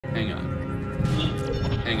Hang on.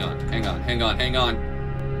 Hang on, hang on, hang on, hang on.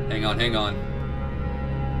 Hang on, hang on.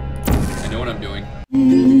 I know what I'm doing.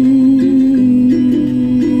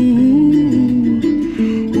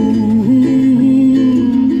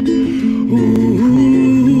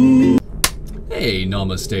 Hey,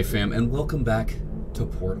 Namaste fam, and welcome back to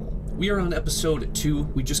Portal. We are on episode 2.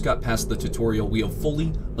 We just got past the tutorial. We have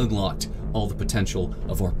fully unlocked all the potential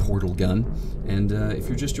of our portal gun. And if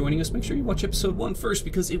you're just joining us, make sure you watch episode 1 first,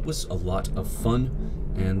 because it was a lot of fun.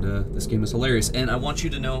 And this game is hilarious. And I want you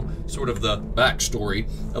to know sort of the backstory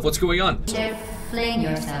of what's going on. Fling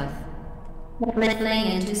yourself. Fling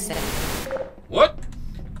into space. What?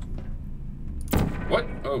 What?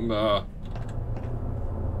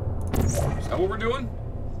 Is that what we're doing?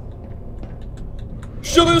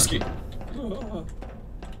 Shaluski!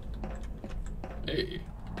 Hey.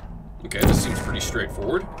 Okay, this seems pretty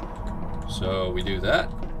straightforward. So we do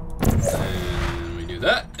that. And we do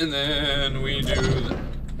that. And then we do that.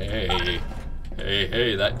 Hey. Hey,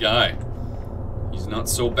 hey, that guy. He's not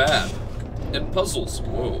so bad. And puzzles.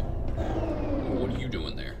 Whoa. What are you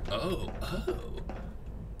doing there? Oh.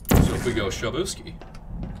 So if we go Shaluski.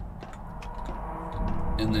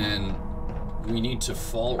 And then we need to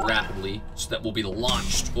fall rapidly so that we'll be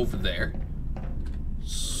launched over there.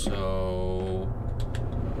 So...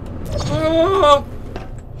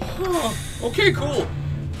 okay, cool.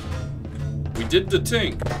 We did the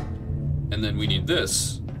thing. And then we need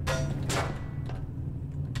this.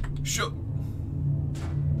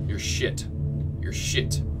 You're shit. You're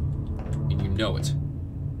shit. And you know it.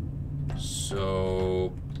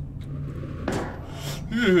 So...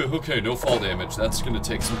 okay, no fall damage. That's gonna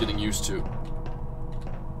take some getting used to.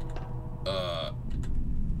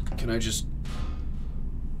 Can I just...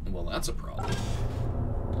 well, that's a problem.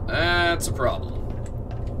 That's a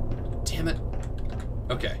problem. Damn it.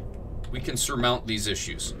 Okay. We can surmount these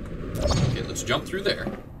issues. Okay, let's jump through there.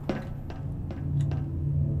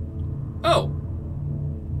 Oh.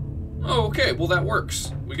 Oh, okay. Well, that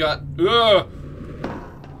works. We got the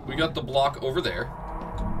block over there.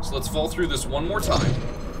 So let's fall through this one more time.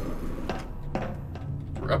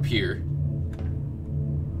 We're up here.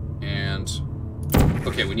 And...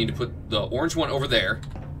 okay, we need to put the orange one over there.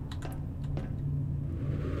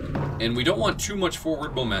 And we don't want too much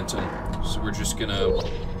forward momentum, so we're just gonna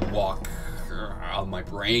walk... my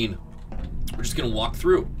brain. We're just gonna walk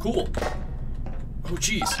through. Cool. Oh,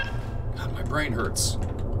 jeez. God, my brain hurts.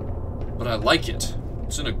 But I like it.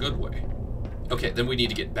 It's in a good way. Okay, then we need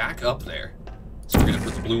to get back up there. So we're gonna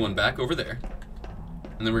put the blue one back over there.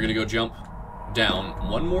 And then we're gonna go jump down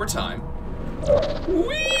one more time.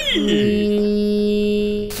 Whee!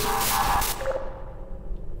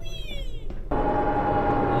 I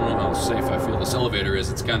don't know how safe I feel this elevator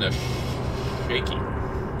is. It's kind of shaky.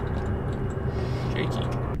 Shaky.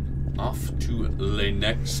 Off to the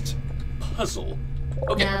next puzzle.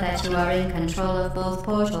 Okay. Now that you are in control of both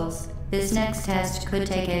portals, this next test could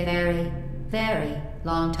take a very, very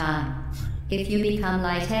long time. If you become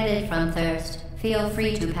lightheaded from thirst, feel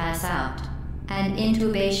free to pass out. An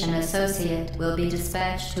intubation associate will be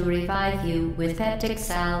dispatched to revive you with peptic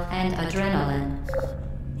salve and adrenaline.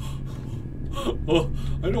 Oh,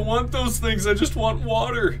 I don't want those things, I just want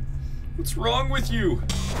water. What's wrong with you?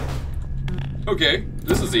 Okay,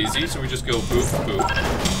 this is easy, so we just go boop, boop.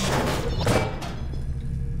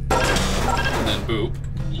 And then boop.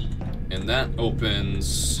 And that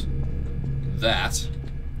opens that.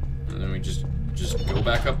 And then we just go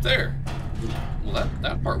back up there. Well,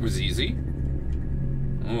 that part was easy.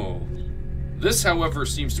 Oh. This, however,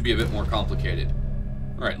 seems to be a bit more complicated.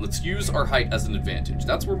 Alright, let's use our height as an advantage.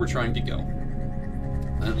 That's where we're trying to go.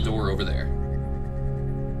 That door over there.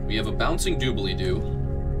 We have a bouncing doobly-doo,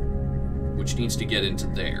 which needs to get into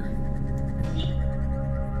there.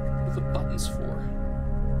 What are the buttons for?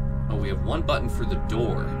 Oh, we have one button for the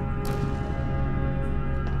door.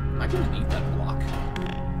 Am I gonna need that block?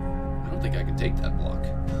 I don't think I can take that block.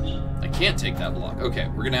 I can't take that block. Okay,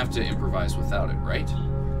 we're gonna have to improvise without it, right?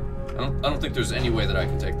 I don't think there's any way that I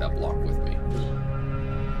can take that block with me.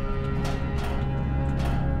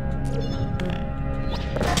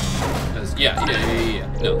 Because, yeah.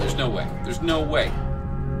 No, there's no way. There's no way.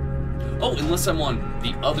 Oh, unless I'm on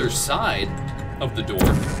the other side of the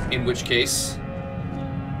door, in which case...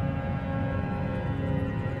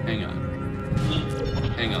 hang on.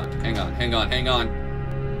 Hang on.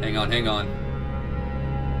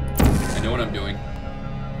 I know what I'm doing.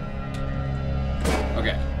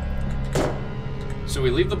 Okay. So we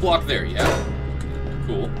leave the block there, yeah?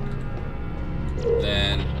 Cool.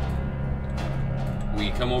 Then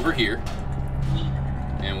we come over here.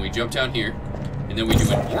 And we jump down here. And then we do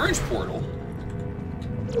an orange portal.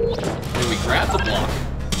 Then we grab the block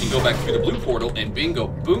and go back through the blue portal, and bingo,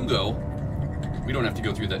 boongo, we don't have to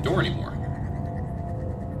go through that door anymore.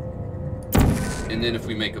 And then if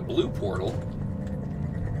we make a blue portal,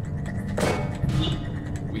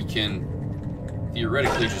 we can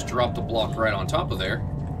theoretically just drop the block right on top of there.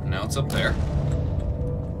 And now it's up there.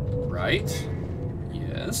 Right?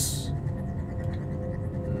 Yes.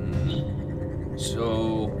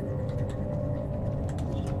 So...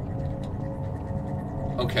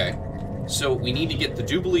 Okay. So we need to get the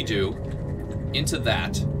doobly-doo into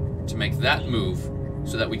that to make that move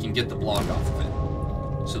so that we can get the block off of it.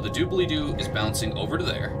 So the doobly-doo is bouncing over to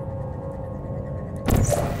there.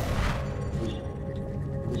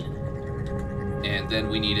 And then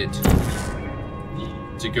we need it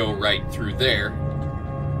to go right through there.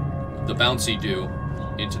 The bouncy-doo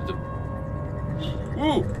into the...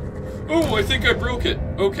 Woo! Oh, I think I broke it.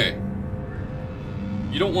 Okay.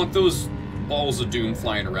 You don't want those balls of doom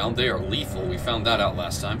flying around. They are lethal. We found that out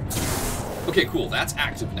last time. Okay, cool. That's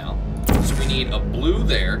active now. So we need a blue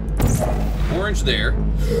there, orange there.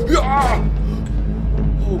 Ah!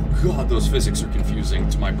 Oh god, those physics are confusing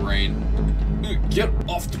to my brain. Get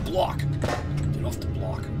off the block. Get off the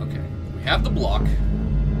block. Okay. We have the block.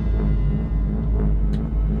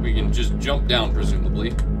 We can just jump down,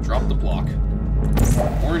 presumably. Drop the block.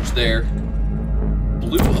 Orange there.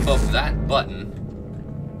 Blue above that button.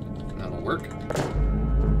 That'll work.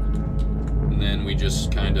 And then we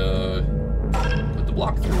just kind of put the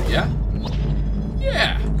block through, yeah?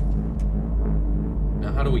 Yeah!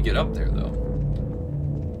 Now how do we get up there, though?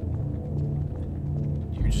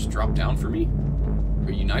 You just drop down for me?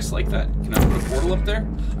 Are you nice like that? Can I put a portal up there?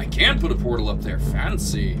 I can put a portal up there.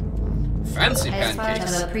 Fancy. Fancy As pancakes. part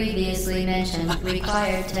of the previously mentioned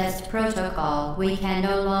required test protocol, we can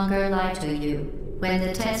no longer lie to you. When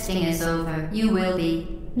the testing is over, you will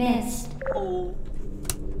be missed. Oh.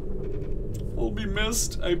 I'll be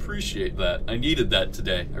missed. I appreciate that. I needed that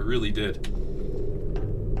today. I really did.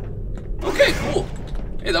 Okay, cool.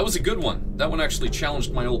 Hey, that was a good one. That one actually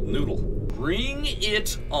challenged my old noodle. Bring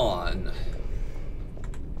it on.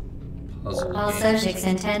 Puzzle All game. subjects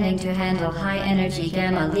intending to handle high-energy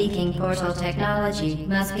gamma-leaking portal technology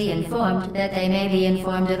must be informed that they may be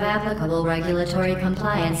informed of applicable regulatory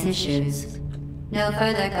compliance issues. No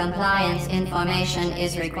further compliance information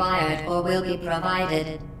is required or will be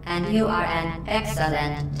provided, and you are an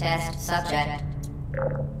excellent test subject.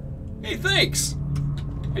 Hey, thanks!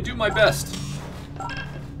 I do my best.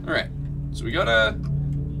 Alright, so we gotta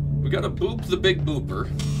boop the big booper.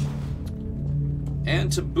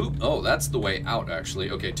 And to boop... Oh, that's the way out,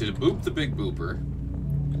 actually. Okay, to boop the big booper...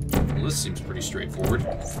 Well, this seems pretty straightforward.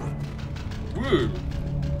 Woo!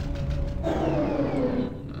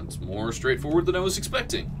 That's more straightforward than I was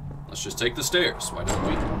expecting. Let's just take the stairs, why don't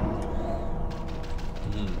we?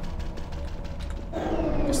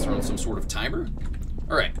 I guess throw in some sort of timer?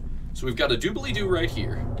 Alright, so we've got a doobly-doo right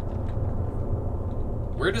here.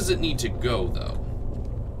 Where does it need to go, though?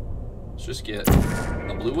 Let's just get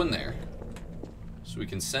a blue one there. So we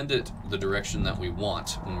can send it the direction that we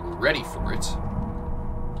want when we're ready for it.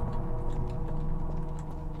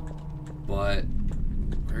 But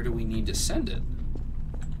where do we need to send it?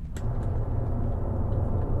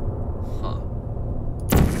 Huh.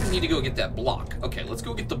 We need to go get that block. Okay, let's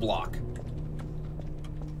go get the block.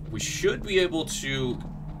 We should be able to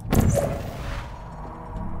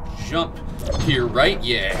jump here, right?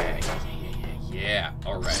 Yeah.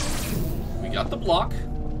 All right. We got the block.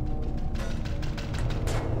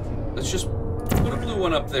 Let's just put a blue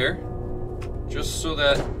one up there, just so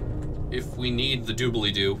that if we need the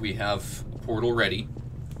doobly-doo, we have a portal ready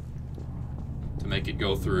to make it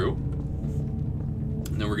go through.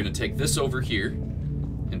 And then we're going to take this over here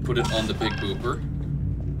and put it on the big booper.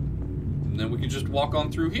 And then we can just walk on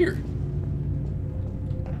through here.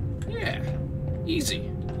 Yeah, easy.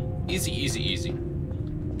 Easy.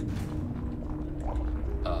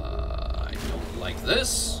 I don't like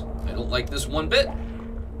this. I don't like this one bit.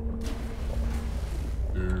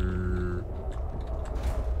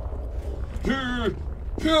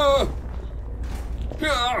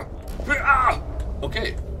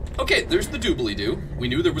 Okay, there's the doobly-doo. We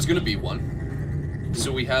knew there was going to be one.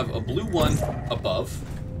 So we have a blue one above.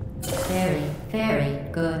 Very, very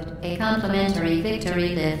good. A complimentary victory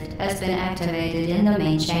lift has been activated in the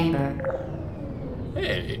main chamber.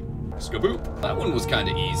 Hey, skaboop. That one was kind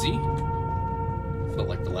of easy. Felt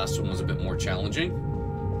like the last one was a bit more challenging.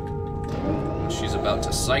 She's about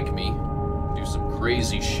to psych me. Do some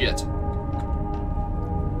crazy shit.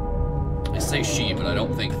 I say she, but I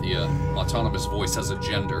don't think the autonomous voice has a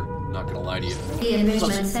gender. Not gonna lie to you. The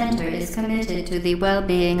Enrichment Center is committed to the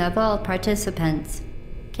well-being of all participants.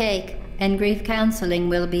 Cake and grief counseling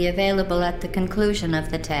will be available at the conclusion of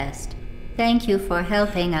the test. Thank you for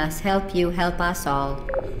helping us help you help us all.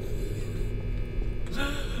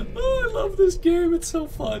 Oh, I love this game. It's so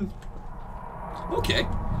fun. Okay.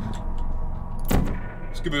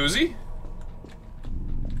 Skaboozy.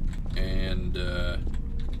 And,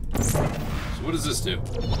 so what does this do?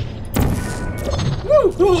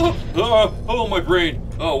 Woo! Oh, my brain.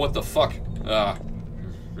 Oh, what the fuck?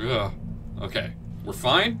 Okay. We're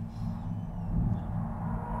fine?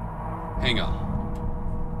 Hang on.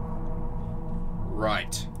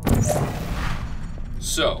 Right.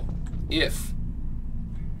 So, if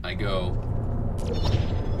I go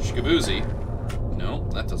Skaboozy. No,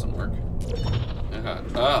 that doesn't work.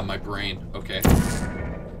 My brain. Okay.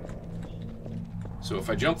 So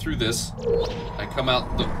if I jump through this, I come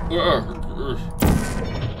out the...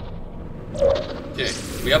 Okay,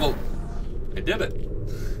 we have a... I did it.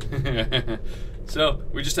 So,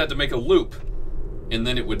 we just had to make a loop, and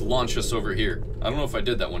then it would launch us over here. I don't know if I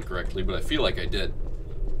did that one correctly, but I feel like I did.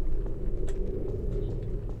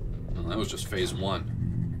 Well, that was just phase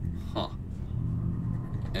 1. Huh.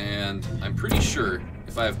 And I'm pretty sure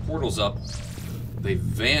if I have portals up, they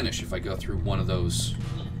vanish if I go through one of those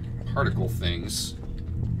particle things,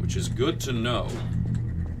 which is good to know.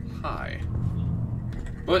 Hi.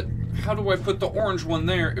 But how do I put the orange one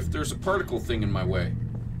there if there's a particle thing in my way?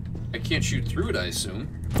 I can't shoot through it, I assume.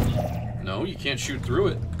 No, you can't shoot through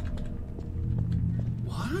it.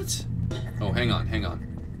 What? Oh, hang on, hang on.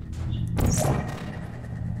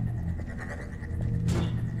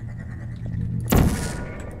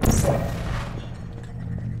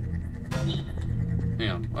 Hang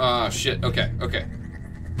on. Ah, shit. Okay, okay.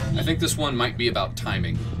 I think this one might be about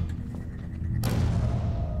timing.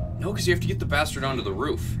 No, because you have to get the bastard onto the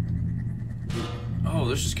roof. Oh,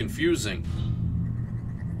 this is confusing.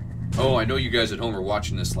 Oh, I know you guys at home are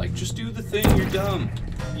watching this like, just do the thing, you're dumb.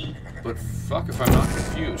 But fuck if I'm not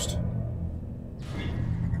confused.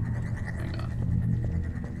 Hang on.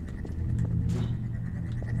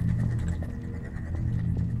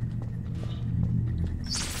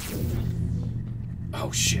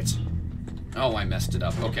 Oh, shit. Oh, I messed it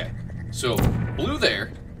up. Okay. So, blue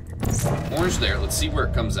there, orange there. Let's see where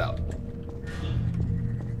it comes out.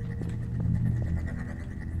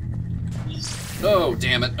 Oh,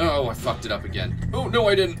 damn it. Oh, I fucked it up again. Oh, no,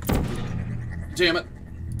 I didn't. Damn it.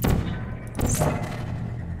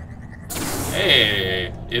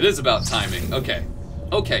 Hey, it is about timing. Okay.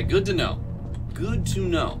 Okay, good to know. Good to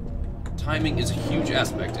know. Timing is a huge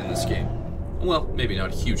aspect in this game. Well, maybe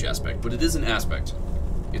not a huge aspect, but it is an aspect.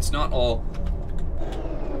 It's not all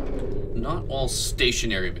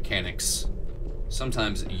stationary mechanics.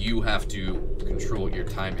 Sometimes you have to control your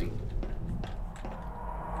timing.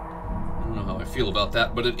 I don't know how I feel about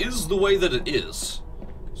that, but it is the way that it is.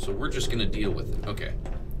 So we're just gonna deal with it. Okay.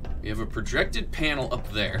 We have a projected panel up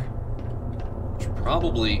there, which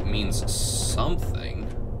probably means something.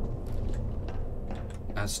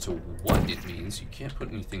 As to what it means, you can't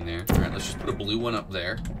put anything there. Alright, let's just put a blue one up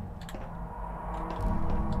there.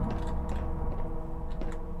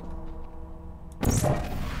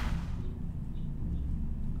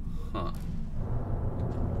 Huh.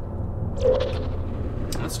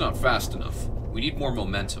 That's not fast enough. We need more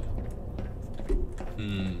momentum.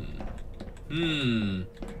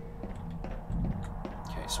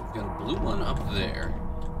 Okay, so we've got a blue one up there.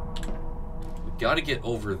 We've got to get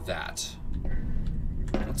over that.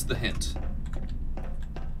 What's the hint?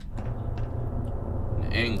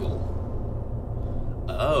 An angle.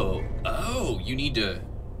 Oh, you need to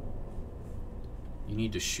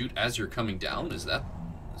shoot as you're coming down? Is that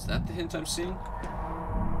the hint I'm seeing?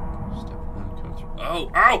 Step 1, come through. Oh,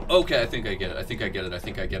 okay, I think I get it. I think I get it.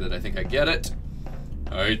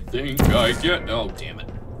 Oh, damn it.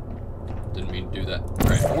 Didn't mean to do that.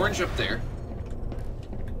 Alright, orange up there.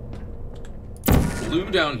 Blue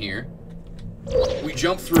down here. We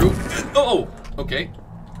jump through. Oh, okay.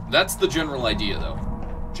 That's the general idea, though.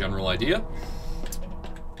 General idea.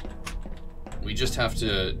 We just have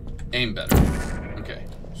to aim better. Okay,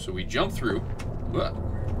 so we jump through. What?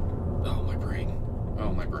 Oh, my brain.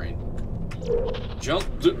 Oh, my brain. Jump.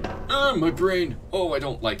 My brain. Oh, I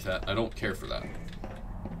don't like that. I don't care for that.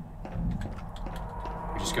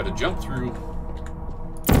 We just gotta jump through.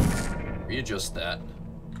 Readjust that.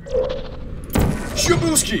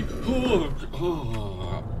 Shabooski!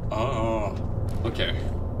 Okay.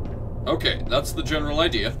 Okay, that's the general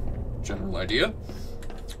idea. General idea.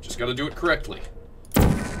 Just gotta do it correctly.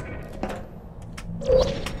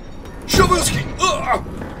 Shabooski!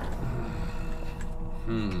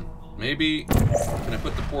 Maybe... Can I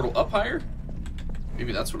put the portal up higher?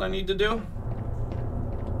 Maybe that's what I need to do?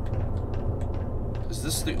 Is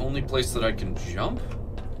this the only place that I can jump?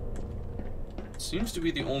 It seems to be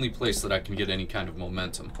the only place that I can get any kind of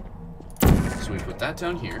momentum. So we put that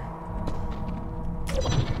down here.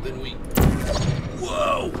 Then we...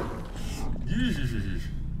 Whoa!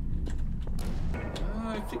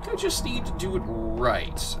 I think I just need to do it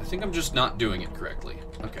right. I think I'm just not doing it correctly.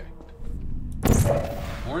 Okay.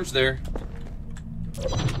 Orange there.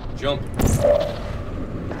 Jump.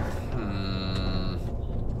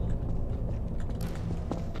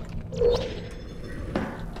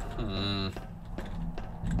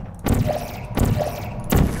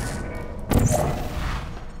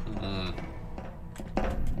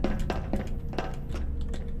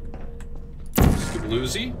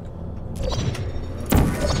 Skibaloozy.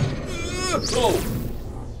 Oh!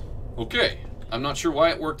 Okay. I'm not sure why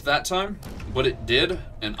it worked that time, but it did,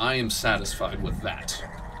 and I am satisfied with that.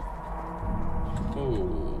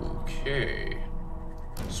 Okay.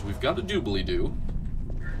 So we've got a doobly-doo.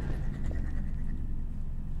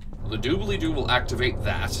 The doobly-doo will activate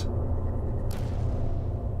that.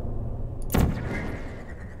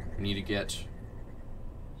 We need to get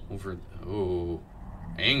over... Oh.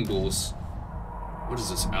 Angles. What is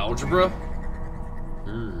this, algebra?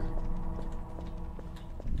 How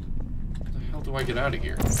the hell do I get out of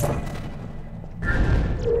here?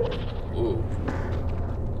 Whoa.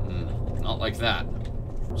 Not like that.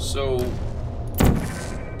 So,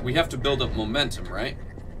 we have to build up momentum, right?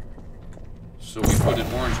 So we put an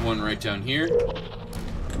orange one right down here.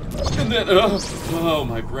 And then, oh,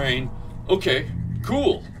 my brain. Okay,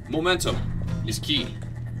 cool. Momentum is key.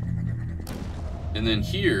 And then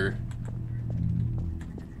here...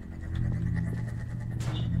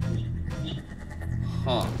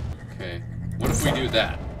 Huh. Okay. What if we do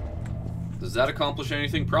that? Does that accomplish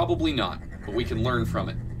anything? Probably not. But we can learn from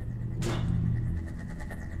it.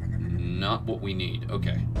 Not what we need.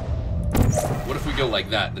 Okay. What if we go like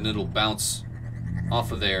that? Then it'll bounce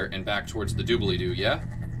off of there and back towards the doobly-doo, yeah?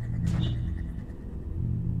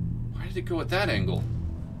 Why did it go at that angle?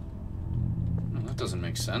 Oh, that doesn't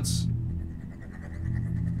make sense.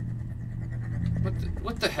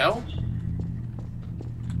 What the hell?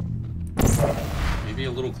 Maybe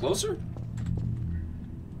a little closer?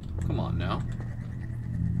 Come on now.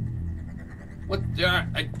 What?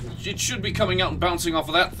 It should be coming out and bouncing off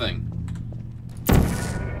of that thing.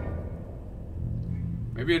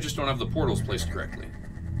 Maybe I just don't have the portals placed correctly.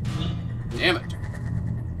 Damn it.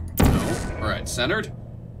 No. Alright, centered.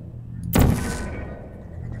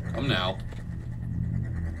 Come now.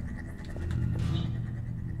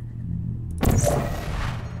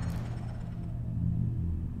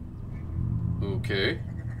 Okay.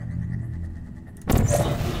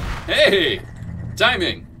 Hey!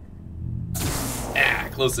 Timing! Ah,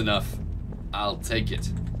 close enough. I'll take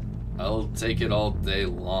it. I'll take it all day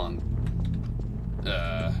long.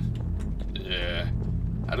 Yeah.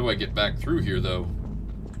 How do I get back through here, though?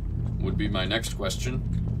 Would be my next question.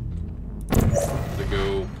 To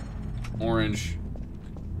go orange.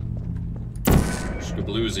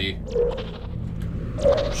 Skabloozy.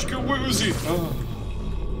 Skawoozy!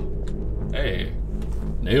 Oh. Hey.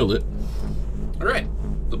 Nailed it. Alright.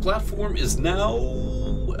 The platform is now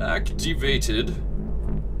activated.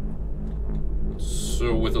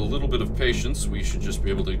 So with a little bit of patience, we should just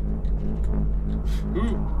be able to...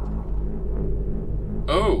 Ooh.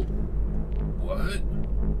 Oh. What?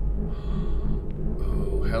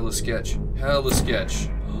 Oh, hella sketch. Hella sketch.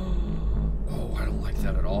 Oh, I don't like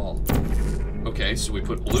that at all. Okay, so we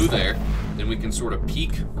put blue there. Then we can sort of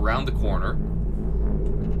peek around the corner.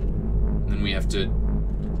 And then we have to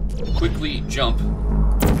quickly jump.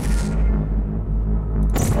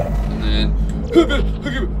 And then...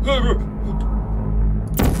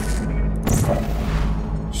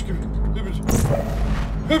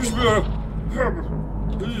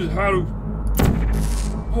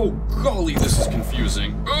 Oh, golly, this is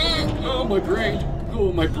confusing. Oh, my brain.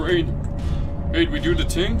 Oh, my brain. Hey, did we do the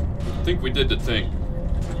thing? I think we did the thing.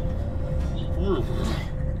 Oh,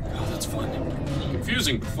 that's fun.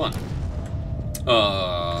 Confusing, but fun.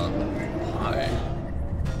 Hi.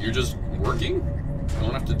 You're just working? You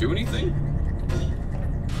don't have to do anything?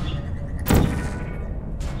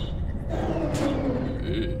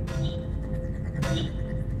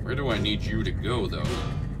 Where do I need you to go, though?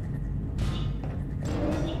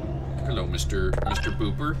 Hello, Mr.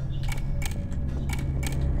 Booper.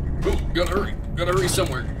 Oh, gotta hurry. Gotta hurry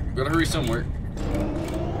somewhere. Gotta hurry somewhere.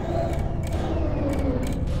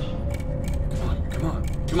 Come on,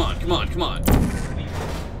 come on, come on, come on.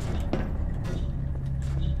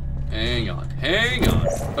 Hang on, hang on.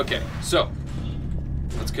 Okay, so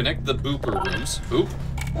let's connect the booper rooms. Boop.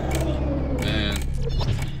 And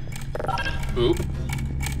boop.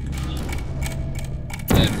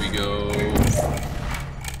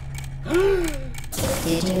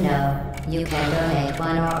 You can donate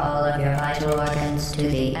one or all of your vital organs to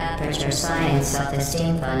the Aperture Science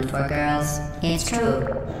Self-Esteem Fund for Girls. It's true.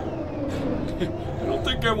 I don't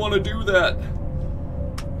think I want to do that.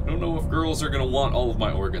 I don't know if girls are going to want all of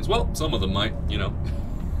my organs. Well, some of them might, you know.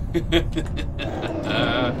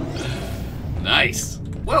 Nice.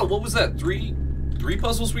 Well, what was that? Three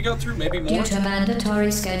puzzles we got through? Maybe more? Due to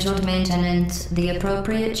mandatory scheduled maintenance, the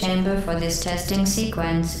appropriate chamber for this testing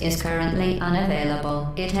sequence is currently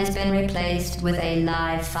unavailable. It has been replaced with a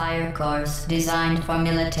live fire course designed for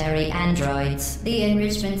military androids. The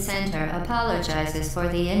Enrichment Center apologizes for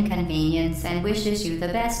the inconvenience and wishes you the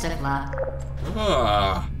best of luck.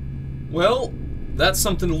 Well, that's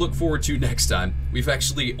something to look forward to next time. We've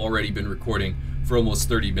actually already been recording for almost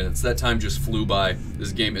 30 minutes. That time just flew by.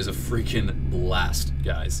 This game is a freaking blast,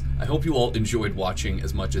 guys. I hope you all enjoyed watching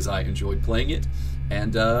as much as I enjoyed playing it.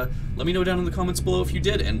 And let me know down in the comments below if you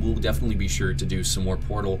did, and we'll definitely be sure to do some more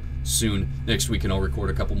Portal soon. Next week, and I'll record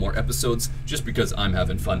a couple more episodes just because I'm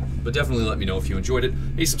having fun. But definitely let me know if you enjoyed it.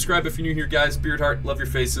 Hey, subscribe if you're new here, guys. Beardheart, love your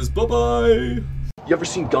faces. Bye-bye! You ever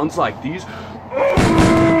seen guns like these?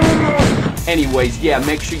 Anyways, yeah,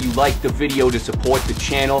 make sure you like the video to support the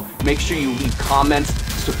channel. Make sure you leave comments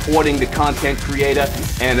supporting the content creator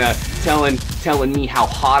and telling me how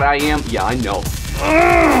hot I am. Yeah, I know.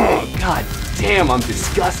 God damn, I'm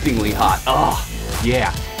disgustingly hot. Oh,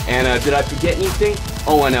 yeah. And did I forget anything?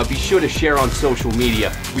 Oh, and be sure to share on social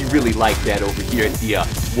media. We really like that over here at the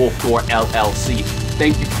Wolfgore LLC.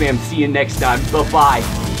 Thank you, fam. See you next time. Bye-bye.